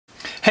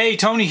Hey,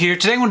 Tony here.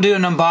 Today I'm going to do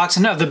an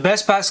unboxing of the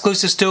Best Buy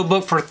exclusive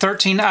Steelbook for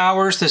 13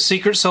 hours, The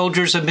Secret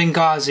Soldiers of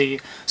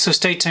Benghazi. So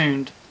stay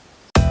tuned.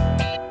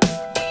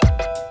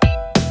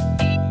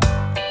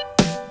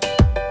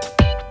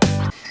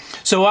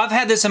 So I've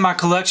had this in my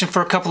collection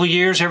for a couple of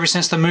years, ever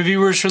since the movie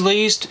was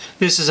released.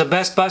 This is a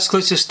Best Buy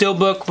exclusive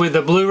Steelbook with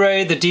the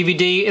Blu-ray, the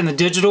DVD, and the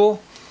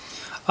digital.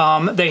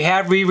 They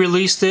have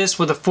re-released this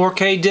with a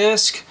 4K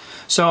disc,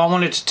 so I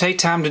wanted to take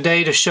time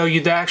today to show you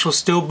the actual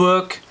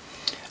Steelbook.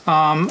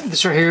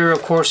 This right here,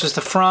 of course, is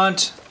the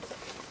front,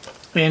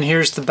 and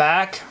here's the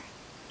back.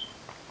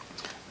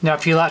 Now,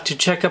 if you'd like to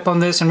check up on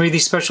this and read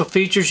these special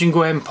features, you can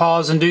go ahead and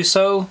pause and do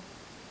so.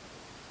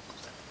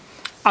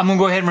 I'm going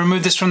to go ahead and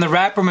remove this from the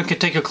wrapper, and we can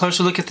take a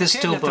closer look at this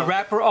Steelbook. With the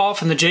wrapper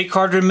off and the J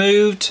card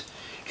removed,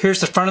 here's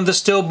the front of the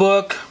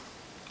Steelbook.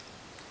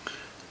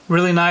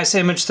 Really nice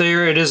image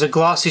there. It is a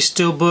glossy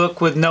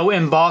Steelbook with no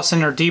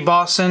embossing or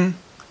debossing.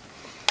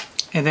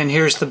 And then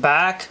here's the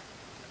back.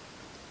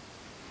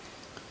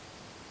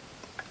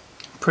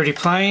 Pretty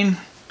plain.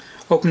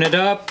 Open it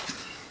up.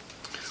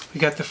 We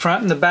got the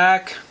front and the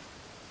back.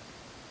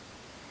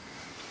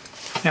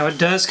 Now it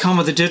does come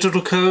with a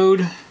digital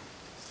code,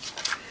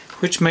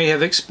 which may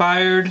have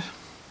expired.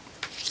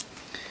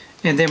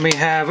 And then we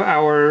have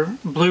our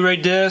Blu-ray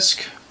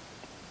disc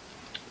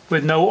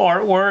with no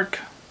artwork.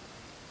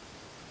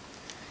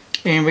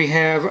 And we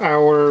have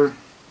our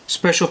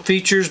special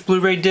features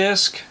Blu-ray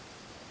disc,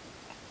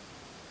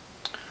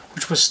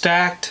 which was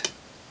stacked.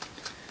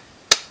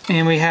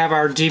 And we have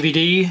our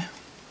DVD.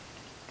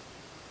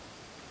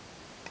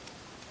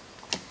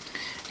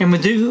 And we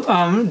do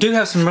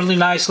have some really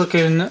nice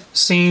looking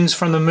scenes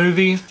from the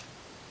movie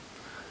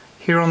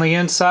here on the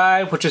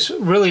inside, which is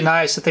really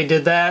nice that they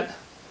did that.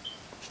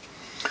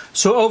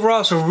 So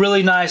overall, it's a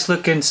really nice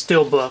looking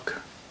Steelbook.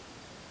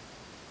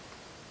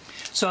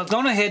 So I've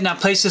gone ahead and I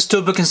placed this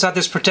Steelbook inside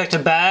this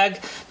protective bag.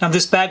 Now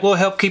this bag will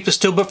help keep the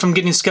Steelbook from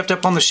getting scuffed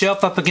up on the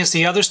shelf up against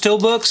the other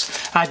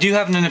Steelbooks. I do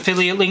have an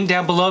affiliate link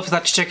down below if you'd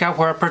like to check out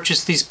where I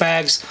purchased these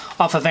bags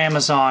off of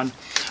Amazon.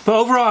 But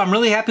overall, I'm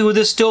really happy with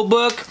this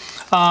Steelbook.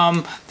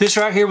 This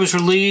right here was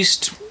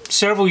released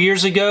several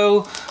years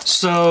ago,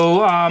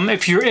 so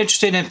if you're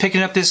interested in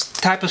picking up this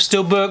type of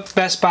Steelbook,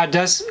 Best Buy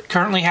does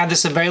currently have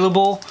this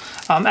available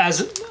as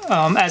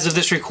of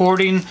this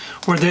recording,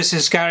 where this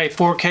has got a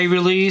 4K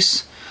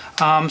release.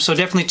 So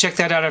definitely check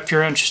that out if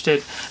you're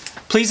interested.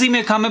 Please leave me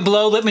a comment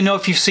below. Let me know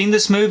if you've seen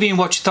this movie and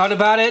what you thought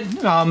about it.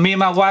 Me and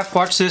my wife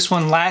watched this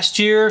one last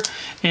year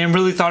and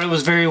really thought it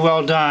was very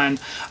well done.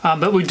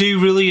 But we do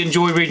really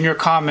enjoy reading your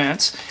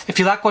comments. If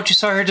you like what you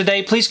saw here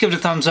today, please give it a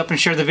thumbs up and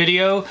share the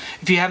video.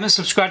 If you haven't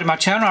subscribed to my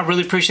channel, I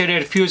really appreciate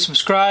it if you would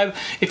subscribe.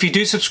 If you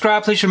do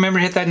subscribe, please remember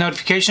to hit that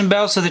notification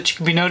bell so that you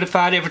can be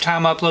notified every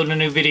time I upload a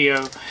new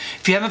video.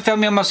 If you haven't found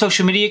me on my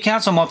social media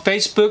accounts, I'm on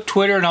Facebook,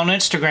 Twitter, and on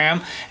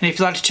Instagram. And if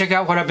you'd like to check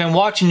out what I've been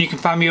watching, you can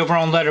find me over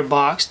on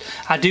Letterboxd.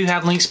 I do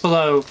have links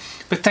below.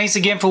 But thanks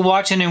again for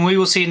watching, and we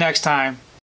will see you next time.